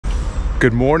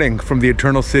Good morning from the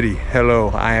Eternal City. Hello,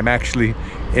 I am actually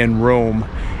in Rome,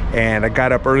 and I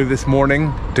got up early this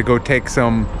morning to go take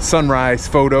some sunrise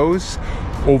photos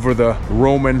over the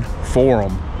Roman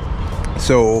Forum.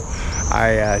 So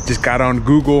I just got on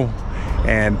Google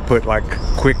and put like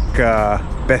quick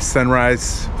best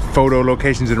sunrise photo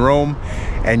locations in Rome,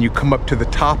 and you come up to the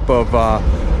top of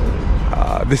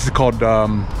this is called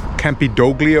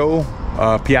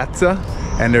Campidoglio Piazza,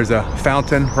 and there's a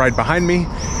fountain right behind me.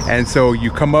 And so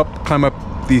you climb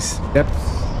up these steps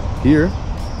here.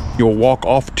 You'll walk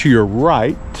off to your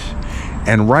right,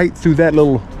 and right through that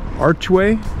little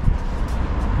archway,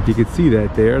 if you can see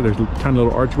that there's a tiny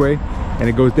little archway, and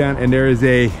it goes down, and there is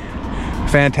a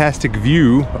fantastic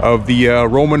view of the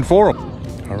Roman Forum.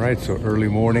 All right, so early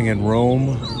morning in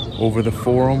Rome over the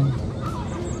Forum.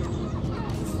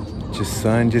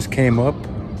 Sun just came up.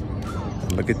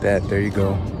 Look at that, there you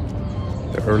go.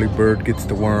 The early bird gets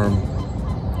the worm.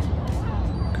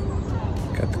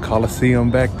 Got the Colosseum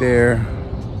back there,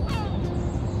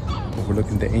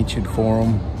 overlooking the ancient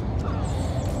Forum.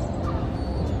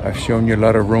 I've shown you a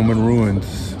lot of Roman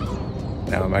ruins.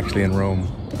 Now I'm actually in Rome.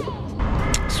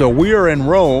 So we are in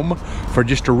Rome for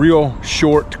just a real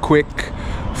short, quick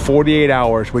 48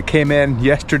 hours. We came in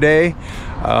yesterday.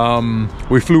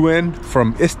 We flew in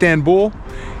from Istanbul,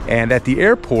 and at the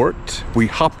airport we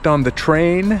hopped on the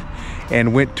train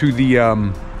and went to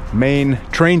the main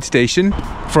train station.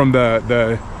 From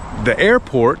the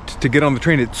airport to get on the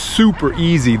train, it's super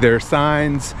easy. There are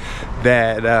signs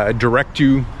that direct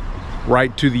you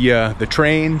right to the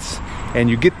trains, and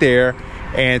you get there.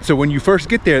 And so when you first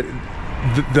get there,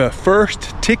 the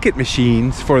first ticket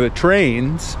machines for the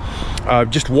trains,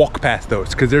 just walk past those,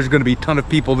 because there's going to be a ton of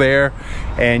people there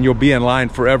and you'll be in line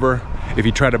forever if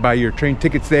you try to buy your train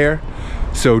tickets there.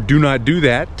 So do not do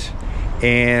that.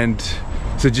 And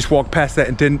so just walk past that,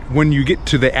 and then when you get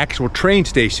to the actual train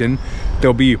station,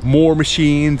 there'll be more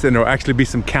machines, and there'll actually be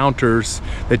some counters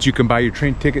that you can buy your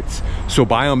train tickets. So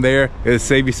buy them there, it'll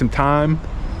save you some time.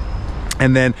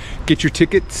 And then get your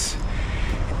tickets,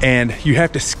 and you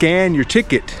have to scan your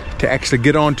ticket to actually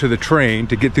get onto the train,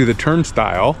 to get through the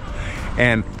turnstile.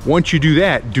 And once you do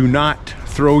that, do not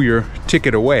throw your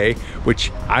ticket away,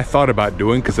 which I thought about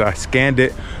doing, because I scanned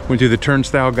it, went through the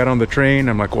turnstile, got on the train.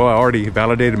 I'm like, well, I already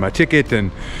validated my ticket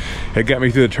and it got me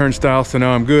through the turnstile, so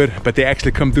now I'm good. But they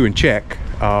actually come through and check.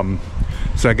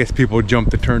 So I guess people jump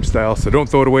the turnstile, so don't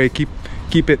throw it away, keep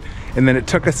it. And then it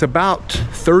took us about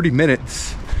 30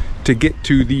 minutes to get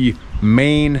to the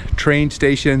main train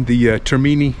station, the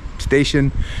Termini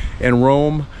station in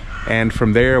Rome. And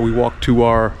from there we walked to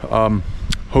our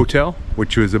hotel,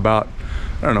 which was about,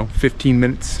 I don't know, 15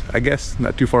 minutes, I guess,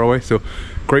 not too far away. So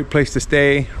great place to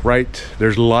stay, right?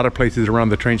 There's a lot of places around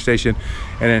the train station.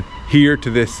 And then here to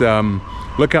this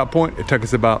lookout point, it took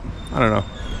us about, I don't know,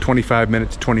 25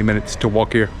 minutes, 20 minutes to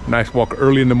walk here. Nice walk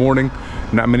early in the morning.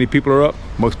 Not many people are up.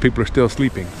 Most people are still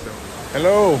sleeping.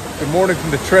 Hello, good morning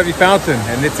from the Trevi Fountain,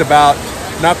 and it's about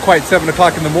not quite 7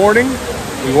 o'clock in the morning.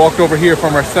 We walked over here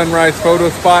from our sunrise photo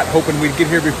spot, hoping we'd get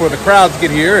here before the crowds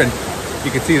get here, and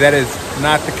you can see that is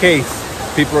not the case.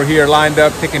 People are here lined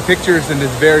up taking pictures in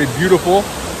this very beautiful,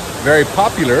 very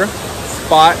popular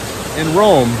spot in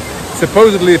Rome.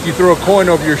 Supposedly, if you throw a coin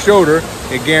over your shoulder,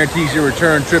 it guarantees your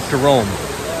return trip to Rome.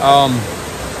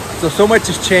 So much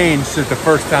has changed since the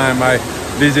first time I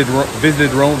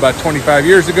visited Rome about 25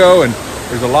 years ago, and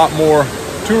there's a lot more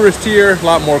tourists here, a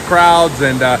lot more crowds,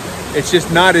 and it's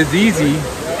just not as easy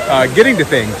getting to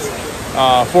things.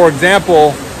 For example,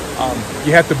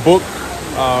 you have to book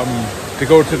to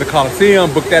go to the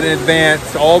Colosseum, book that in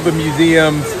advance. All the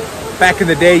museums, back in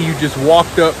the day, you just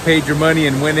walked up, paid your money,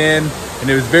 and went in, and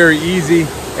it was very easy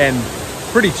and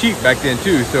pretty cheap back then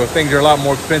too. So things are a lot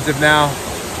more expensive now,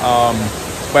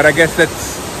 but I guess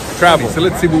that's travel. So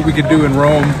let's see what we could do in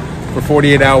Rome for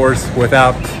 48 hours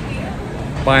without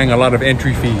buying a lot of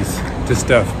entry fees to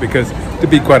stuff, because to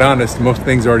be quite honest, most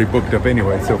things are already booked up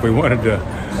anyway. So if we wanted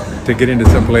to get into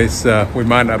someplace, we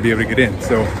might not be able to get in.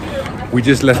 So we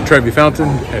just left Trevi Fountain,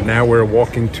 and now we're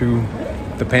walking to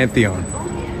the Pantheon.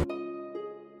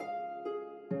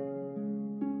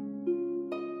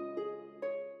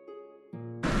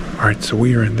 All right, so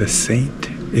we are in the St.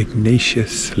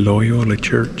 Ignatius Loyola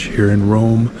Church here in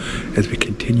Rome as we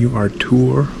continue our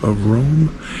tour of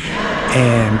Rome.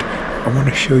 And I want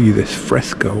to show you this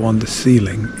fresco on the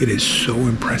ceiling. It is so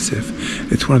impressive.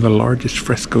 It's one of the largest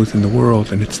frescoes in the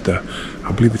world, and it's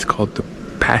I believe it's called the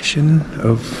Passion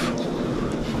of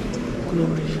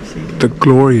the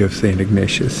Glory of St.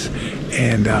 Ignatius.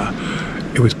 And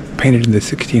it was painted in the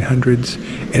 1600s,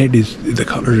 and the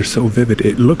colors are so vivid.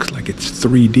 It looks like it's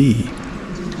 3D.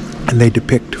 And they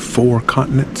depict 4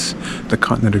 continents: the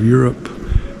continent of Europe,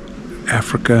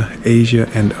 Africa, Asia,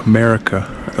 and America.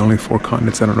 The only 4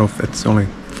 continents. I don't know if that's only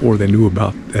 4 they knew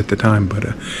about at the time, but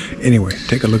anyway,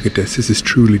 take a look at this. This is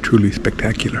truly, truly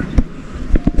spectacular.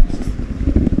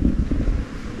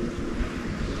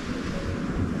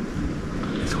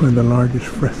 It's one of the largest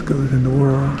frescoes in the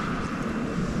world.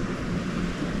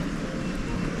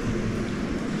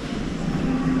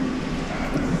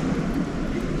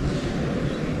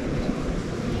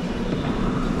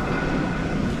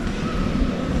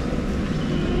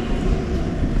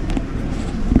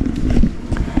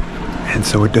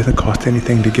 So it doesn't cost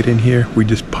anything to get in here. We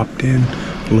just popped in,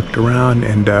 looked around,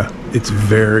 and it's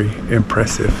very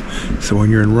impressive. So when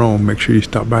you're in Rome, make sure you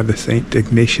stop by the St.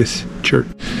 Ignatius Church.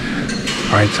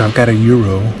 All right, so I've got a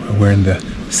euro. We're in the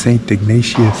St.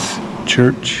 Ignatius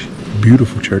Church.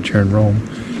 Beautiful church here in Rome.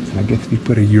 And I guess if you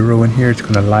put a euro in here, it's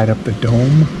gonna light up the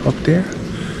dome up there.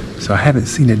 So I haven't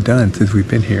seen it done since we've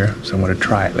been here. So I'm gonna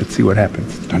try it. Let's see what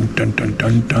happens. Dun, dun, dun,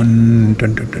 dun, dun,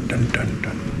 dun, dun, dun, dun, dun,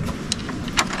 dun.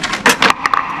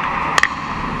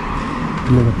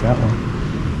 Lit up that one.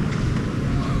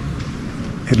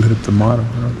 It lit up the model. I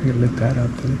don't think it lit that up,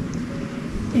 did it?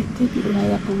 It did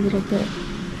light up a little bit.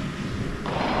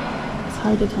 It's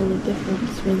hard to tell the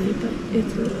difference, really, but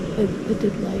it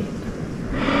did light.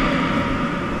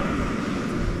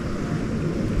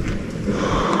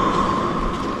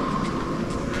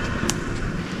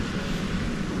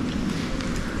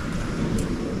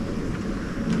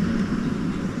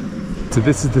 So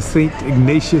this is the St.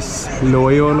 Ignatius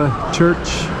Loyola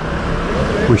Church.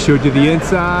 We showed you the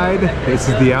inside, this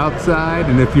is the outside,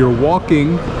 and if you're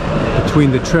walking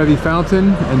between the Trevi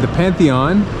Fountain and the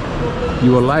Pantheon,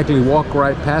 you will likely walk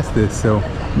right past this. So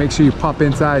make sure you pop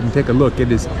inside and take a look. It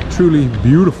is truly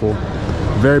beautiful,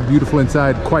 very beautiful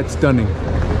inside, quite stunning.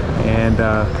 And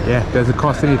yeah, it doesn't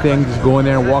cost anything, just go in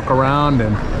there and walk around,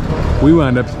 and we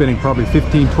wound up spending probably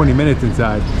 15-20 minutes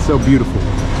inside. It's so beautiful.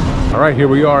 All right, here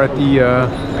we are at the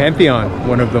Pantheon,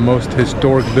 one of the most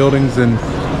historic buildings in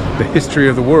the history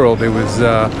of the world. It was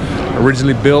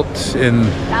originally built in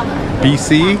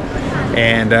BC,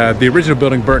 and the original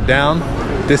building burnt down.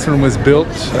 This one was built,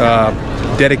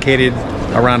 dedicated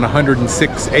around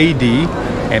 106 AD,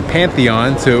 and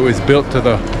Pantheon, so it was built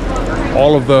to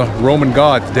all of the Roman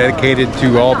gods, dedicated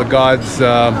to all the gods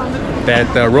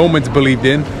that the Romans believed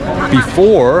in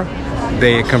before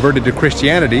they converted to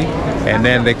Christianity. And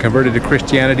then they converted to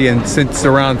Christianity, and since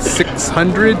around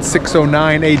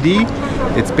 609 AD,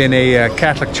 it's been a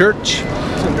Catholic church.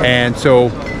 And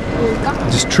so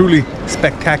just truly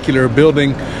spectacular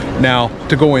building. Now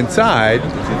to go inside,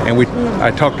 and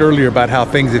I talked earlier about how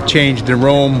things have changed in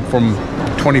Rome from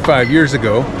 25 years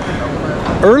ago.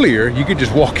 Earlier, you could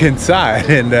just walk inside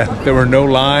and there were no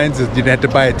lines, you didn't have to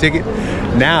buy a ticket.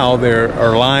 Now there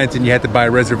are lines and you have to buy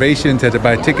reservations, have to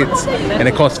buy tickets, and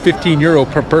it costs 15 euro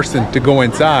per person to go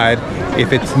inside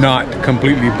if it's not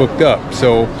completely booked up.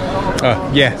 So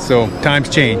yeah, so times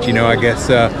change, you know, I guess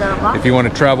if you want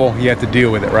to travel, you have to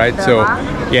deal with it, right? So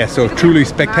yeah, so truly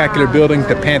spectacular building,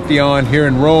 the Pantheon here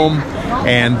in Rome,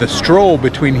 and the stroll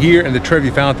between here and the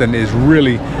Trevi Fountain is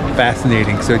really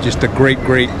fascinating. So just a great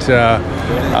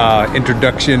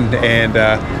introduction, and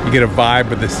you get a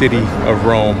vibe of the city of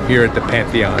Rome here at the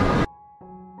Pantheon.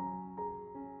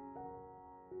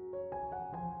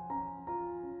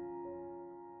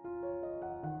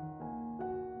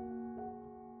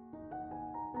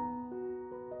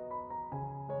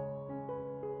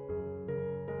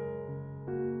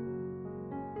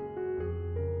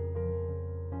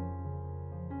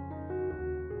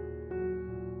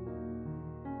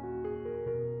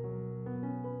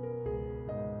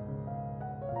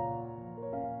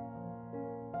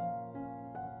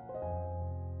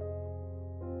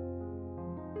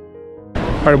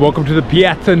 All right, welcome to the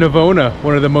Piazza Navona,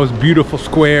 one of the most beautiful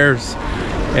squares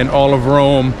in all of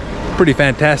Rome. Pretty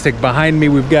fantastic. Behind me,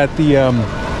 we've got the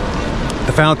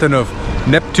Fountain of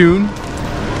Neptune,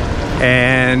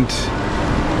 and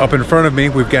up in front of me,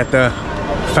 we've got the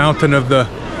Fountain of the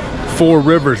Four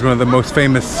Rivers, one of the most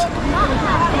famous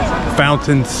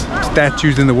fountains,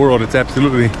 statues in the world. It's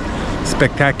absolutely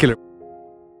spectacular.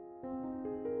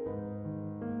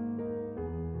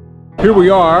 Here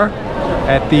we are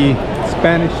at the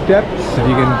Spanish Steps, if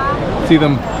you can see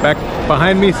them back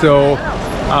behind me. So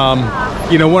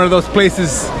you know, one of those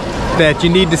places that you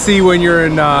need to see when you're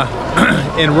in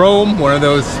Rome, one of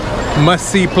those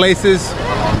must-see places.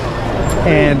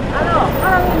 And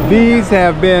these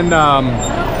have been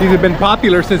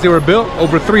popular since they were built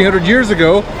over 300 years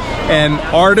ago, and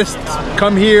artists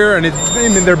come here, and I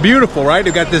mean, they're beautiful, right?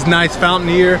 They've got this nice fountain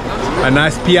here, a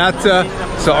nice piazza.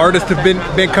 So artists have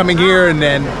been coming here, and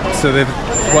then so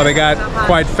they got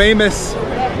quite famous.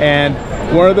 And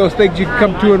one of those things you can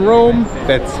come to in Rome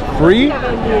that's free.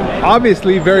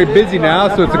 Obviously very busy now,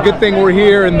 so it's a good thing we're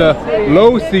here in the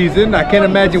low season. I can't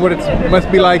imagine what it must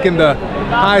be like in the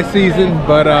high season,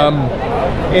 but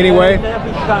anyway,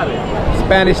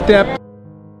 Spanish Step.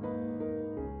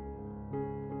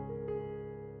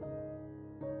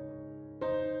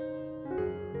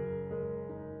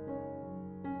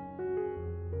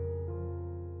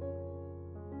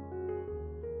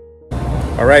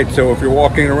 All right, so if you're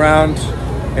walking around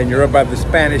and you're up by the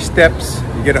Spanish Steps,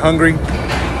 you get hungry,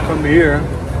 come here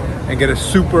and get a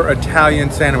super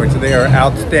Italian sandwich. They are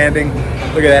outstanding.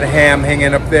 Look at that ham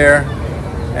hanging up there.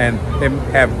 And they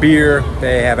have beer,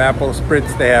 they have apple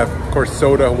spritz, they have, of course,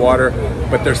 soda, water,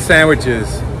 but their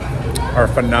sandwiches are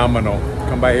phenomenal.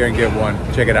 Come by here and get one.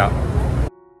 Check it out.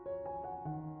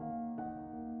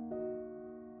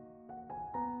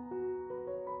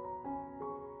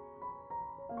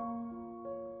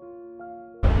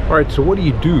 All right, so what do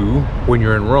you do when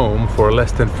you're in Rome for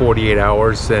less than 48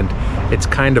 hours? And it's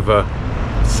kind of a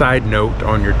side note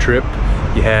on your trip.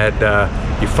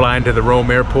 You fly into the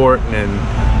Rome airport, and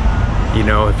you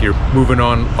know, if you're moving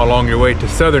on along your way to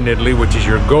southern Italy, which is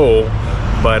your goal,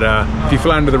 but if you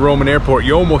fly into the Roman airport,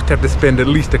 you almost have to spend at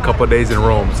least a couple of days in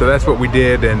Rome. So that's what we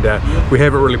did, and we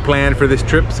haven't really planned for this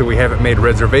trip, so we haven't made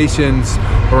reservations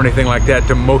or anything like that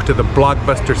to most of the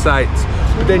blockbuster sites.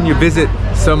 But then you visit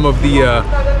some of the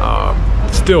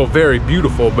still very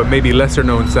beautiful but maybe lesser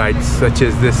known sites, such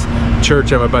as this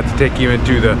church I'm about to take you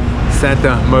into, the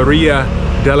Santa Maria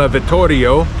della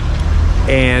Vittorio.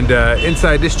 And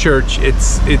inside this church,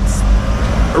 it's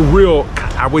a real,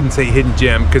 I wouldn't say hidden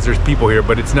gem because there's people here,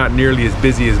 but it's not nearly as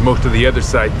busy as most of the other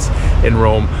sites in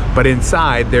Rome. But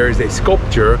inside there is a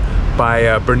sculpture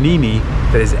by Bernini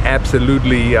that is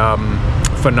absolutely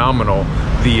phenomenal,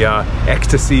 the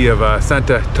Ecstasy of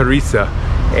Santa Teresa.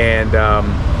 And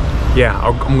yeah,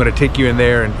 I'm gonna take you in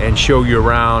there and show you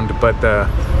around, but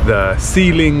the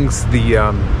ceilings,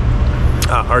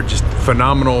 are just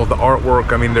phenomenal. The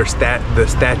artwork, I mean, the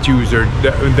statues are,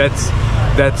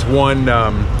 that's one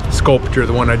sculpture,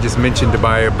 the one I just mentioned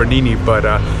by Bernini, but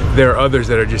there are others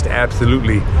that are just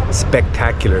absolutely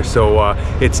spectacular. So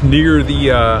it's near the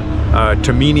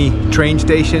Termini train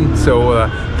station, so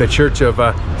the Church of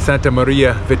Santa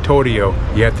Maria Vittorio.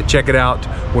 You have to check it out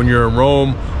when you're in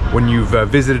Rome, when you've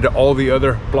visited all the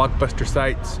other blockbuster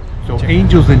sites. So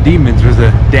Angels and Demons was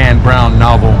a Dan Brown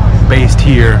novel based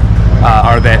here,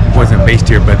 or that wasn't based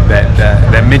here, but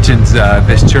that mentions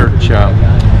this church,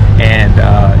 and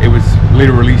it was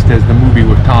later released as the movie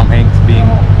with Tom Hanks being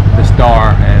the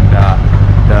star, and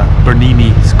the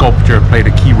Bernini sculpture played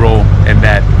a key role in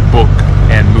that book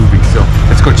and movie. So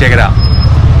let's go check it out.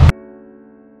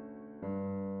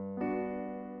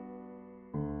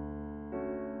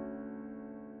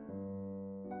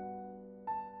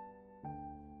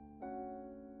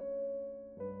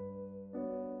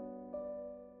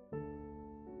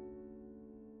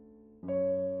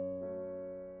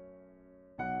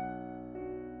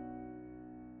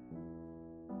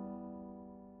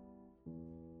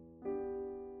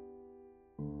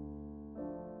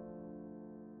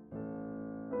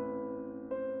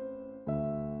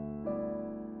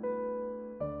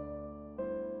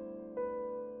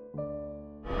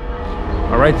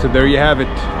 All right, so there you have it,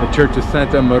 the Church of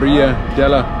Santa Maria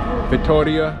della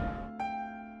Vittoria.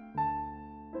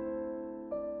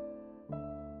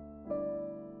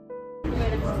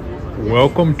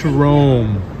 Welcome to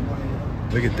Rome.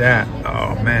 Look at that.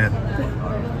 Oh man.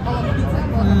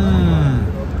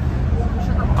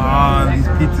 Ah, these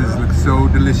pizzas look so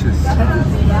delicious.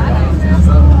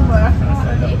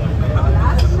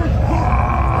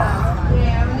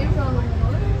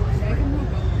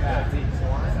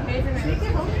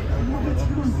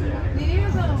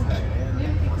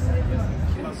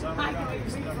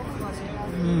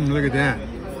 Look at that.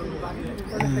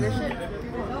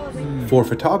 For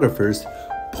photographers,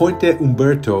 Ponte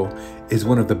Umberto is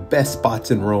one of the best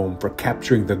spots in Rome for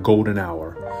capturing the golden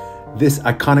hour. This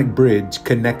iconic bridge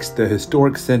connects the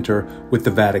historic center with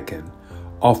the Vatican,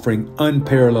 offering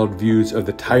unparalleled views of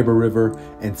the Tiber River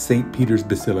and St. Peter's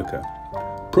Basilica.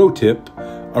 Pro tip,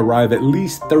 arrive at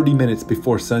least 30 minutes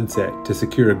before sunset to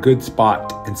secure a good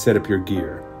spot and set up your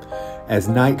gear. As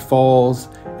night falls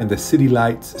and the city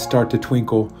lights start to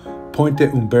twinkle, Ponte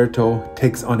Umberto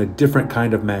takes on a different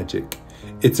kind of magic.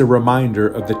 It's a reminder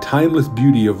of the timeless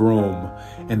beauty of Rome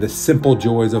and the simple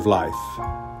joys of life.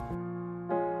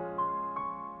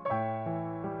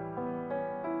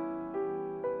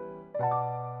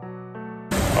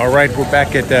 All right, we're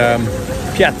back at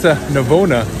Piazza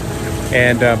Navona.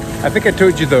 And I think I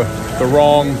told you the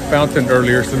wrong fountain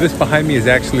earlier. So this behind me is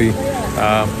actually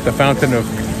the fountain of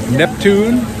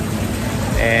Neptune.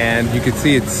 And you can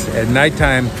see it's at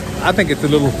nighttime. I think it's a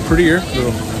little prettier, a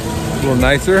little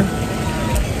nicer.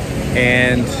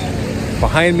 And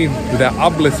behind me where that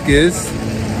obelisk is,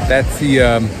 that's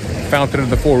the fountain of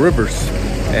the Four Rivers.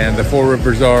 And the Four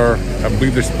Rivers are, I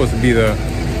believe they're supposed to be the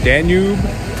Danube,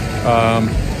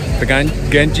 the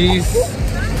Ganges,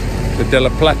 the De La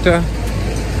Plata,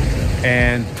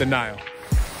 and the Nile.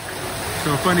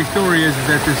 So a funny story is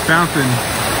that this fountain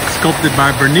sculpted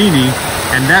by Bernini,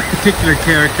 and that particular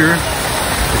character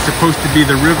is supposed to be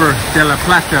the river De La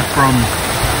Plata from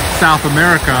South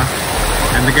America,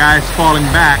 and the guy's falling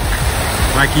back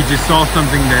like he just saw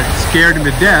something that scared him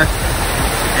to death.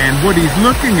 And what he's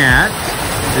looking at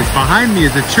is behind me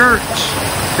is a church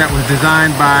that was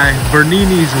designed by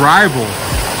Bernini's rival.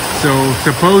 So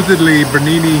supposedly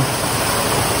Bernini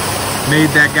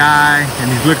made that guy,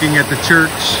 and he's looking at the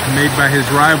church made by his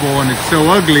rival, and it's so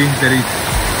ugly that he's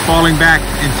falling back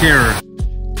in terror.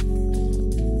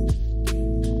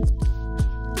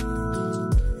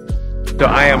 So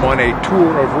I am on a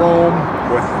tour of Rome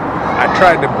I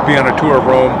tried to be on a tour of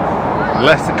Rome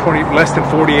less than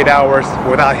 48 hours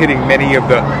without hitting many of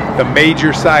the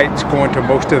major sites, going to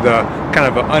most of the kind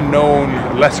of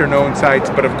unknown, lesser known sites.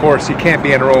 But of course you can't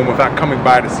be in Rome without coming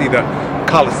by to see the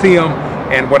Colosseum,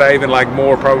 and what I even like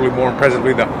more, probably more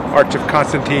impressively, the Arch of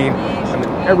Constantine. I mean,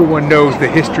 everyone knows the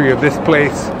history of this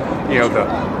place, you know, the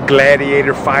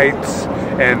gladiator fights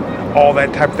and all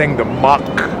that type of thing, the mock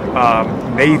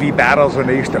navy battles when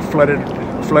they used to flood it,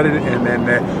 and then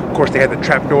of course they had the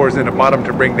trapdoors in the bottom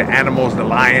to bring the animals, the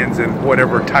lions and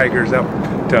whatever tigers up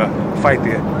to fight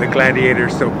the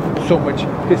gladiators. So much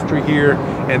history here.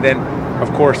 And then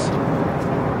of course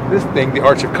this thing, the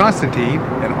Arch of Constantine,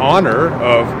 in honor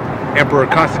of Emperor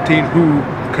Constantine, who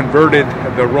converted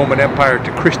the Roman Empire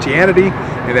to Christianity,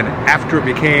 and then after it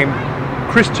became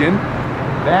Christian,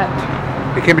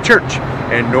 that became a church.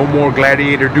 And no more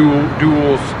gladiator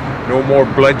duels, no more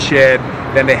bloodshed.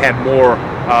 Then they had more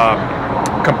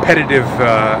competitive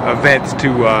events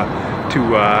to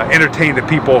entertain the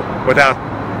people without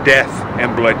death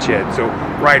and bloodshed. So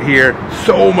right here,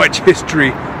 so much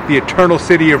history. The eternal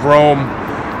city of Rome.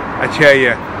 I tell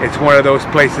you, it's one of those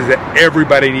places that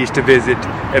everybody needs to visit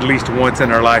at least once in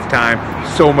their lifetime.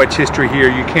 So much history here.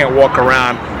 You can't walk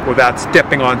around without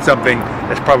stepping on something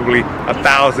that's probably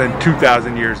 1,000,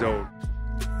 2,000 years old.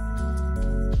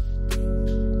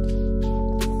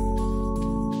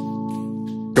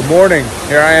 Good morning.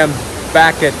 Here I am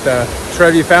back at the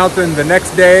Trevi Fountain the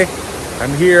next day.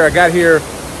 I'm here. I got here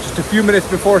just a few minutes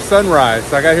before sunrise.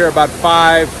 So I got here about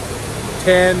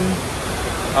 5:10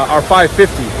 or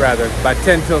 5:50 rather, by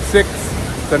 10 till 6.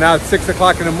 So now it's 6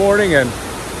 o'clock in the morning, and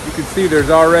you can see there's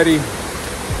already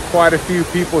quite a few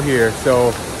people here.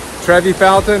 So Trevi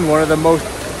Fountain, one of the most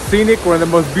scenic, one of the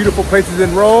most beautiful places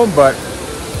in Rome, but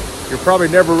you're probably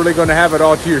never really going to have it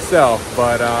all to yourself.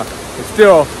 But it's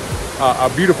still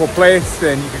a beautiful place,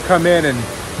 and you can come in and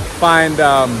find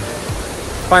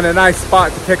a nice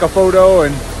spot to take a photo.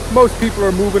 And most people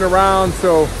are moving around,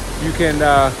 so you can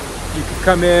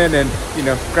come in and, you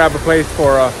know, grab a place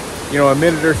for a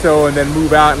minute or so, and then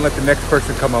move out and let the next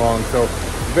person come along. So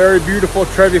very beautiful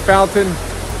Trevi Fountain.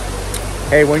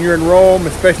 Hey, when you're in Rome,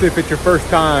 especially if it's your first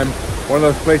time, one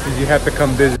of those places you have to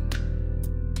come visit.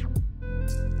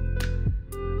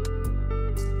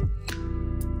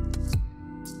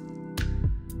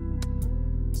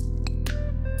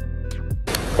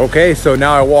 Okay, so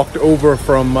now I walked over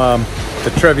from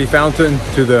the Trevi Fountain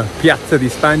to the Piazza di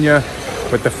Spagna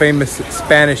with the famous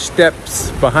Spanish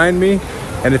steps behind me,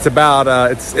 and it's about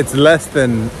it's less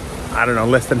than, I don't know,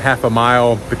 less than half a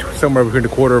mile, somewhere between a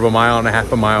quarter of a mile and a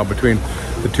half a mile between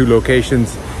the two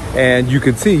locations. And you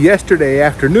can see yesterday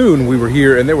afternoon we were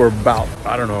here, and there were about,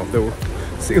 I don't know,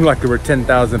 seemed like there were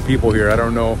 10,000 people here. I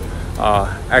don't know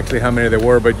actually how many there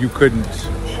were, but you couldn't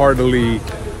hardly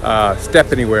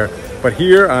step anywhere. But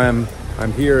here I'm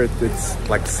here. It's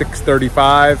like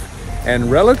 6:35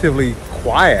 and relatively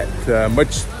quiet,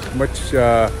 much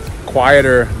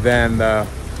quieter than the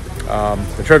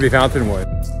Trevi Fountain was.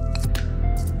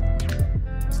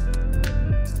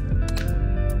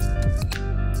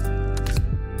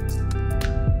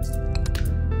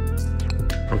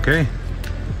 Okay,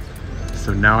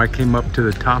 so now I came up to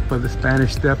the top of the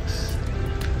Spanish Steps,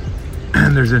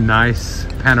 and there's a nice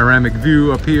panoramic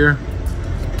view up here.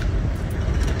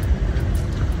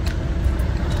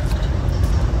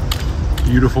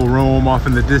 Beautiful Rome off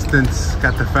in the distance.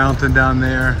 Got the fountain down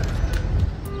there.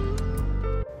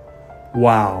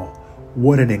 Wow,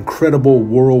 What an incredible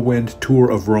whirlwind tour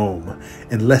of Rome.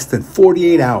 In less than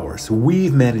 48 hours,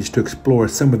 we've managed to explore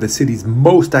some of the city's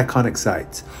most iconic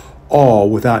sites, all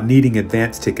without needing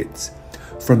advance tickets.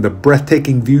 From the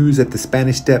breathtaking views at the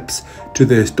Spanish Steps to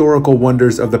the historical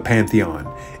wonders of the Pantheon,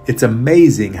 it's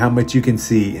amazing how much you can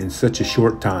see in such a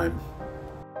short time.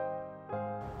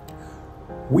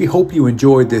 We hope you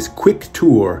enjoyed this quick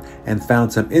tour and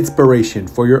found some inspiration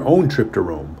for your own trip to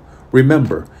Rome.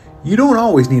 Remember, you don't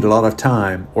always need a lot of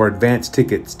time or advance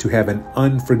tickets to have an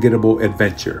unforgettable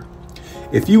adventure.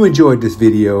 If you enjoyed this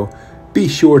video, be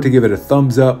sure to give it a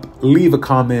thumbs up, leave a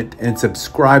comment, and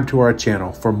subscribe to our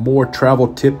channel for more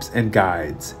travel tips and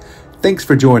guides. Thanks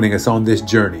for joining us on this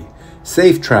journey.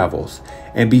 Safe travels,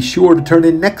 and be sure to turn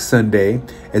in next Sunday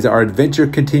as our adventure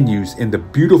continues in the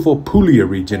beautiful Puglia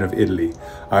region of Italy.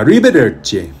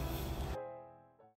 Arrivederci!